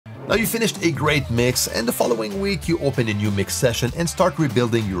Now you finished a great mix, and the following week you open a new mix session and start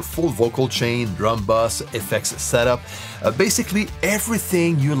rebuilding your full vocal chain, drum bus, effects setup, basically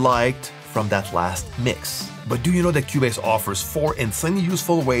everything you liked from that last mix. But do you know that Cubase offers 4 insanely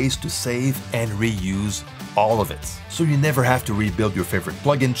useful ways to save and reuse all of it? So you never have to rebuild your favorite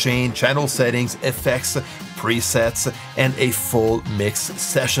plugin chain, channel settings, effects, presets, and a full mix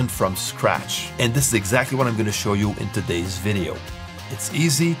session from scratch. And this is exactly what I'm going to show you in today's video. It's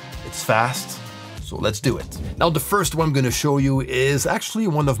easy, it's fast, so let's do it. Now the first one I'm going to show you is actually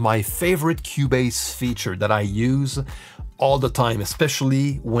one of my favorite Cubase features that I use all the time,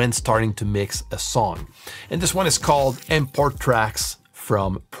 especially when starting to mix a song. And this one is called Import Tracks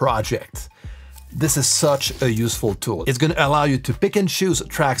from Project. This is such a useful tool. It's going to allow you to pick and choose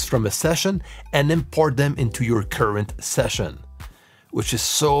tracks from a session and import them into your current session, which is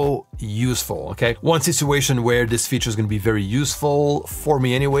so useful, okay? One situation where this feature is going to be very useful for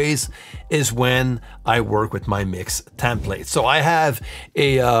me anyways is when I work with my mix template. So I have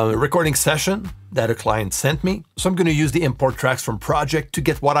a recording session that a client sent me. So I'm going to use the import tracks from Project to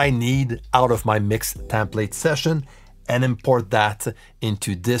get what I need out of my mix template session and import that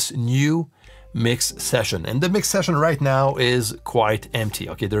into this new mix session. And the mix session right now is quite empty.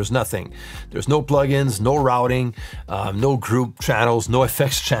 Okay, there's nothing. There's no plugins, no routing, no group channels, no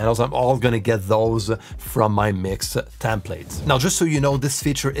effects channels. I'm all gonna get those from my mix templates. Now, just so you know, this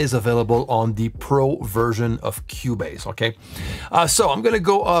feature is available on the Pro version of Cubase, okay? So I'm gonna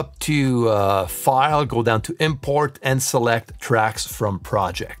go up to File, go down to Import, and select Tracks from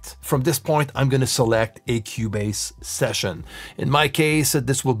Project. From this point, I'm gonna select a Cubase session. In my case,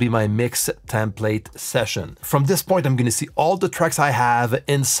 this will be my mix template session. From this point, I'm going to see all the tracks I have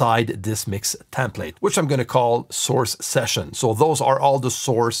inside this mix template, which I'm going to call source session. So those are all the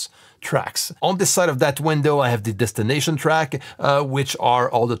source tracks. On this side of that window, I have the destination track, which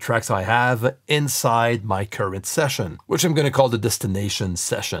are all the tracks I have inside my current session, which I'm going to call the destination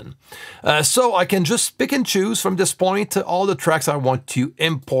session. So I can just pick and choose from this point all the tracks I want to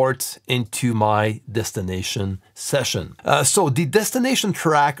import into my destination session. So the destination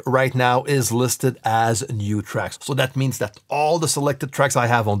track right now is listed as new tracks. So that means that all the selected tracks I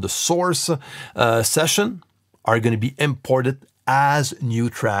have on the source session are going to be imported as new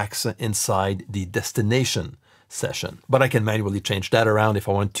tracks inside the destination session. But I can manually change that around if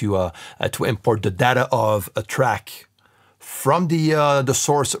I want to import the data of a track from the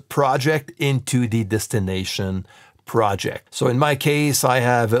source project into the destination project. So in my case, I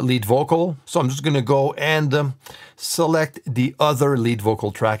have a lead vocal. So I'm just going to go and select the other lead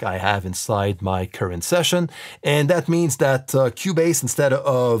vocal track I have inside my current session. And that means that Cubase, instead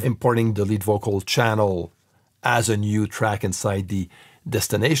of importing the lead vocal channel as a new track inside the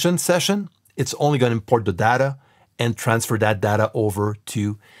destination session, it's only going to import the data and transfer that data over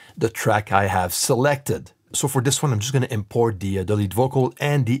to the track I have selected. So for this one, I'm just going to import the lead vocal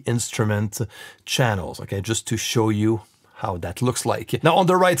and the instrument channels, okay, just to show you how that looks like. Now on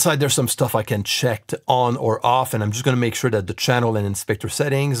the right side, there's some stuff I can check on or off, and I'm just going to make sure that the channel and inspector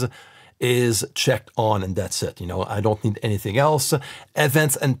settings is checked on, and that's it. You know, I don't need anything else.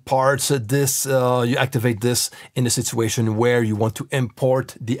 Events and parts, you activate this in a situation where you want to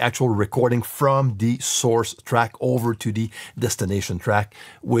import the actual recording from the source track over to the destination track,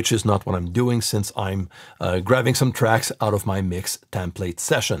 which is not what I'm doing since I'm grabbing some tracks out of my mix template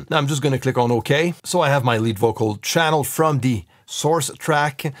session. Now I'm just going to click on OK. So I have my lead vocal channel from the source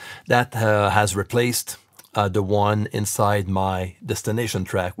track that has replaced the one inside my destination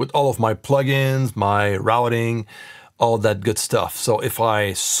track with all of my plugins, my routing, all that good stuff. So if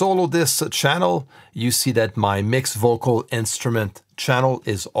I solo this channel, you see that my mix vocal instrument channel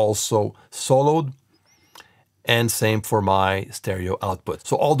is also soloed, and same for my stereo output.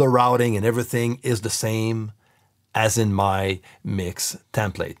 So all the routing and everything is the same as in my mix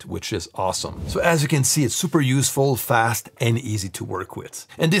template, which is awesome. So as you can see, it's super useful, fast, and easy to work with.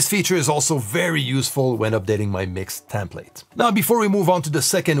 And this feature is also very useful when updating my mix template. Now, before we move on to the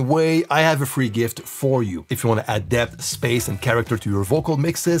second way, I have a free gift for you. If you want to add depth, space, and character to your vocal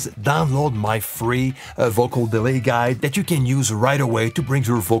mixes, download my free vocal delay guide that you can use right away to bring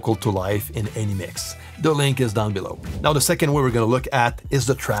your vocal to life in any mix. The link is down below. Now, the second way we're going to look at is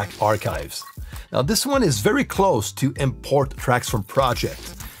the track archives. Now, this one is very close to import tracks from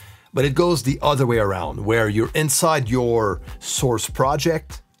project, but it goes the other way around, where you're inside your source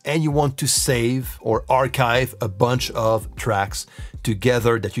project and you want to save or archive a bunch of tracks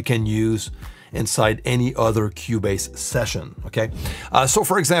together that you can use inside any other Cubase session, okay? So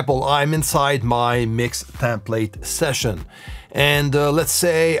for example, I'm inside my mix template session, And let's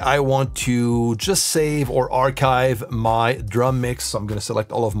say I want to just save or archive my drum mix. So I'm going to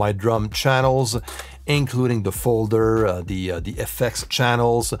select all of my drum channels, including the folder, the effects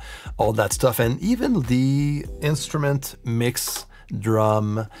channels, all that stuff, and even the instrument mix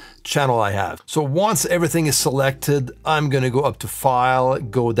drum channel I have. So once everything is selected, I'm going to go up to File,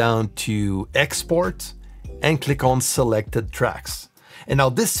 go down to Export, and click on Selected Tracks. And now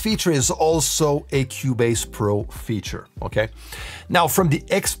this feature is also a Cubase Pro feature, okay? Now from the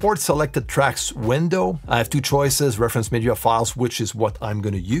Export Selected Tracks window, I have two choices: Reference Media Files, which is what I'm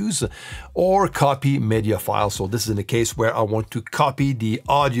going to use, or Copy Media Files. So this is in a case where I want to copy the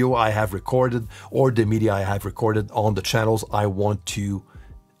audio I have recorded or the media I have recorded on the channels I want to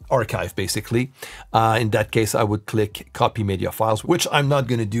archive, basically. In that case, I would click Copy Media Files, which I'm not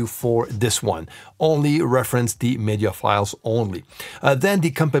going to do for this one. Only reference the media files only. Then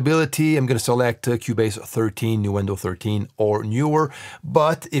the compatibility, I'm going to select Cubase 13, Nuendo 13, or newer.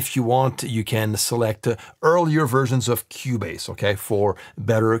 But if you want, you can select earlier versions of Cubase, okay, for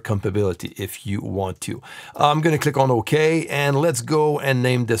better compatibility if you want to. I'm going to click on OK, and let's go and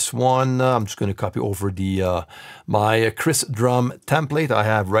name this one. I'm just going to copy over the my Chris drum template I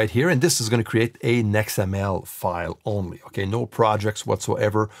have right here, and this is going to create an XML file only, okay? No projects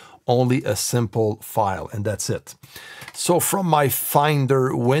whatsoever, only a simple file, and that's it. So from my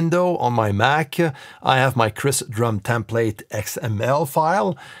Finder window on my Mac, I have my Chris drum template XML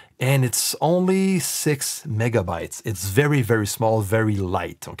file, and it's only 6 megabytes. It's very, very small, very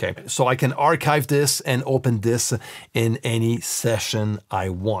light, okay? So I can archive this and open this in any session I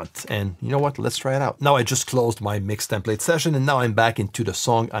want. And you know what? Let's try it out. Now I just closed my mix template session, and now I'm back into the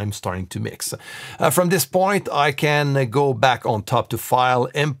song I'm starting to mix. From this point, I can go back on top to File,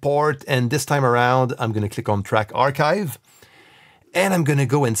 Import, and this time around, I'm gonna click on Track Archive, and I'm gonna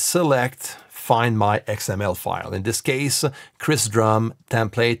go and select Find my XML file. In this case, Chris drum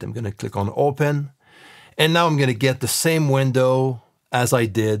template. I'm going to click on Open. And now I'm going to get the same window as I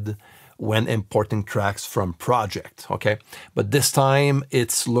did when importing tracks from project, okay? But this time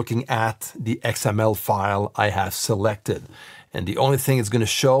it's looking at the XML file I have selected. And the only thing it's going to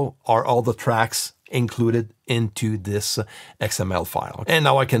show are all the tracks included into this XML file. And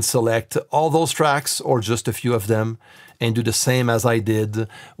now I can select all those tracks or just a few of them and do the same as I did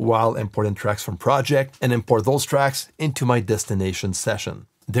while importing tracks from project and import those tracks into my destination session.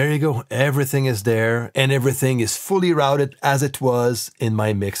 There you go, everything is there and everything is fully routed as it was in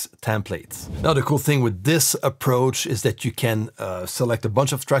my mix templates. Now the cool thing with this approach is that you can select a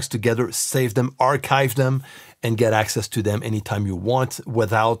bunch of tracks together, save them, archive them, and get access to them anytime you want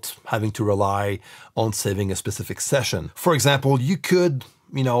without having to rely on saving a specific session. For example, you could,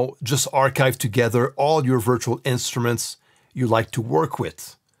 just archive together all your virtual instruments you like to work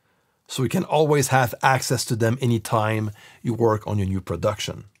with, so you can always have access to them anytime you work on your new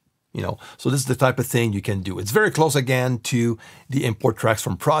production. So this is the type of thing you can do. It's very close again to the import tracks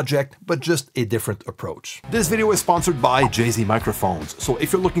from project, but just a different approach. This video is sponsored by JZ Microphones. So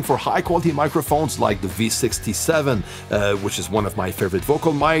if you're looking for high quality microphones like the V67, which is one of my favorite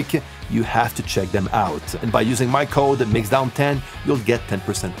vocal mic, you have to check them out. And by using my code MIXDOWN10, you'll get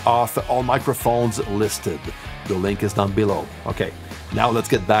 10% off all microphones listed. The link is down below. Okay, now let's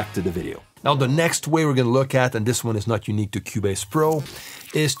get back to the video. Now the next way we're going to look at, and this one is not unique to Cubase Pro,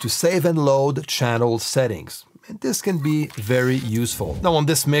 is to save and load channel settings. And this can be very useful. Now on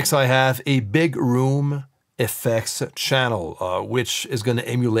this mix I have a big room effects channel, which is going to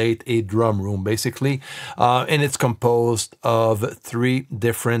emulate a drum room basically. And it's composed of 3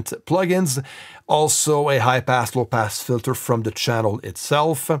 different plugins, also a high pass, low pass filter from the channel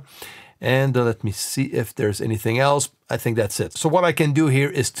itself. And let me see if there's anything else. I think that's it. So what I can do here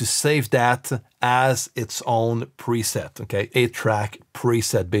is to save that as its own preset, okay? A track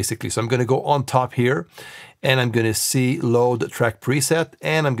preset, basically. So I'm going to go on top here, and I'm going to see Load Track Preset,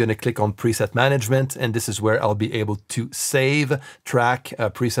 and I'm going to click on Preset Management, and this is where I'll be able to save track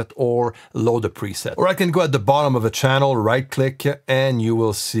preset or load a preset. Or I can go at the bottom of a channel, right-click, and you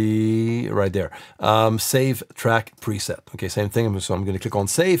will see right there, Save Track Preset. Okay, same thing. So I'm going to click on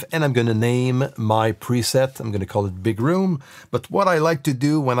Save, and I'm going to name my preset. I'm going to call it Big Room. But what I like to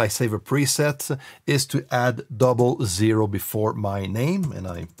do when I save a preset is to add 00 before my name, and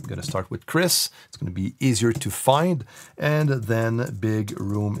I'm going to start with Chris. It's going to be easier to find, and then Big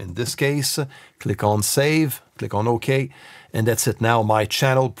Room in this case. Click on Save, click on OK, and that's it. Now my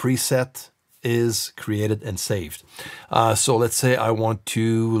channel preset is created and saved. So let's say I want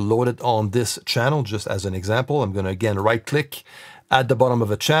to load it on this channel, just as an example. I'm going to again right click at the bottom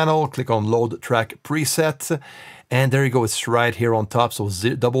of a channel, click on Load Track Preset, and there you go, it's right here on top. So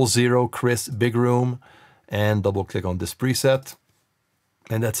 00 Chris Big Room. and double click on this preset.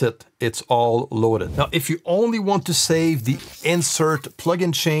 And that's it. It's all loaded. Now, if you only want to save the insert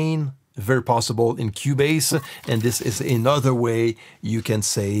plugin chain, very possible in Cubase, and this is another way you can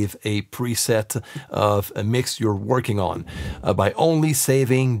save a preset of a mix you're working on by only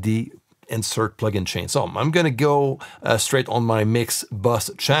saving the insert plugin chain. So I'm going to go straight on my mix bus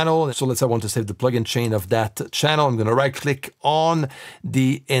channel. So let's say I want to save the plugin chain of that channel. I'm going to right click on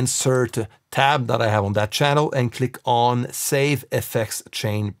the insert tab that I have on that channel and click on Save Effects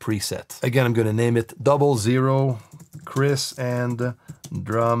Chain Preset. Again, I'm going to name it 00 Chris and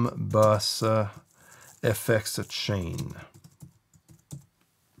Drum Bus Effects Chain.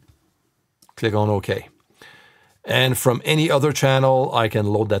 Click on OK. And from any other channel, I can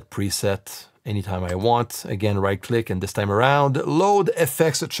load that preset anytime I want. Again, right click, and this time around, load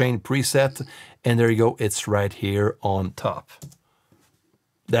effects chain preset. And there you go, it's right here on top.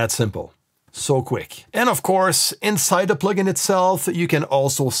 That's simple. So quick. And of course, inside the plugin itself, you can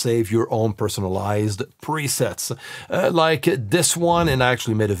also save your own personalized presets. Like this one, and I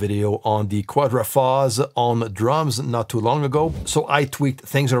actually made a video on the quadraphase on drums not too long ago. So I tweaked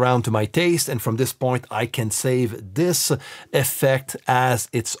things around to my taste, and from this point, I can save this effect as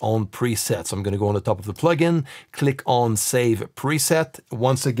its own preset. So I'm going to go on the top of the plugin, click on Save Preset.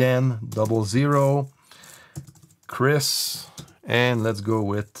 Once again, 00 Chris, and let's go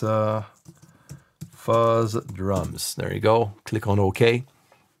with fuzz drums. There you go. Click on OK.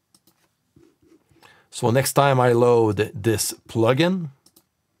 So next time I load this plugin,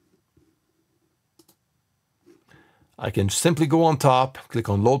 I can simply go on top, click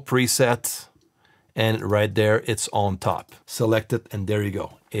on Load Preset, and right there, it's on top. Select it, and there you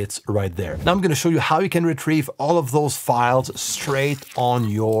go. It's right there. Now I'm going to show you how you can retrieve all of those files straight on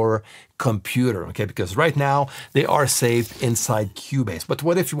your computer, okay? Because right now they are saved inside Cubase. But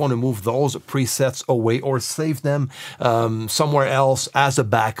what if you want to move those presets away or save them somewhere else as a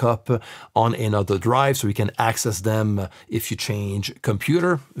backup on another drive so you can access them if you change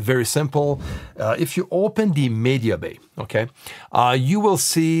computer? Very simple. If you open the media bay, okay, you will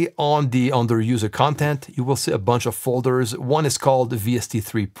see under user content, you will see a bunch of folders. One is called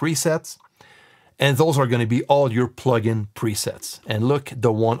VST3 presets. And those are going to be all your plugin presets. And look,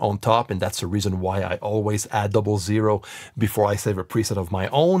 the one on top, and that's the reason why I always add 00 before I save a preset of my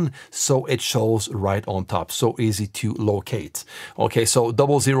own, so it shows right on top. So easy to locate. Okay, so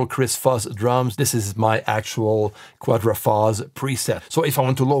 00 Chris Fuzz Drums, this is my actual quadraphase preset. So if I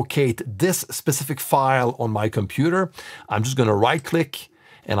want to locate this specific file on my computer, I'm just going to right click,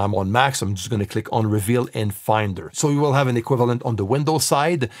 and I'm on Mac, so I'm just going to click on Reveal in Finder. So we will have an equivalent on the Windows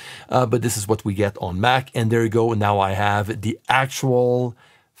side, but this is what we get on Mac. And there you go. Now I have the actual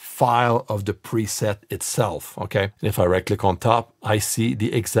file of the preset itself, okay? And if I right click on top, I see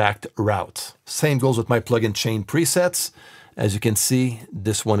the exact route. Same goes with my plugin chain presets. As you can see,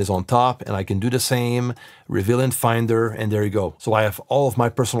 this one is on top, and I can do the same, Reveal in Finder, and there you go. So I have all of my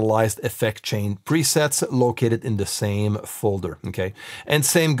personalized effect chain presets located in the same folder, okay? And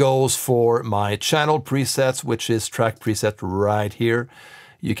same goes for my channel presets, which is track preset right here.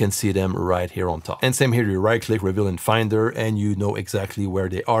 You can see them right here on top. And same here, you right click, Reveal in Finder, and you know exactly where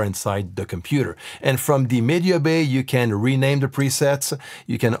they are inside the computer. And from the media bay, you can rename the presets.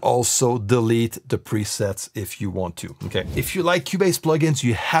 You can also delete the presets if you want to, okay? If you like Cubase plugins,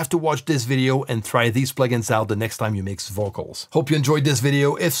 you have to watch this video and try these plugins out the next time you mix vocals. Hope you enjoyed this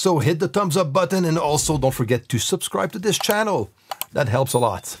video. If so, hit the thumbs up button, and also don't forget to subscribe to this channel. That helps a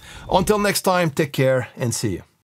lot. Until next time, take care and see you.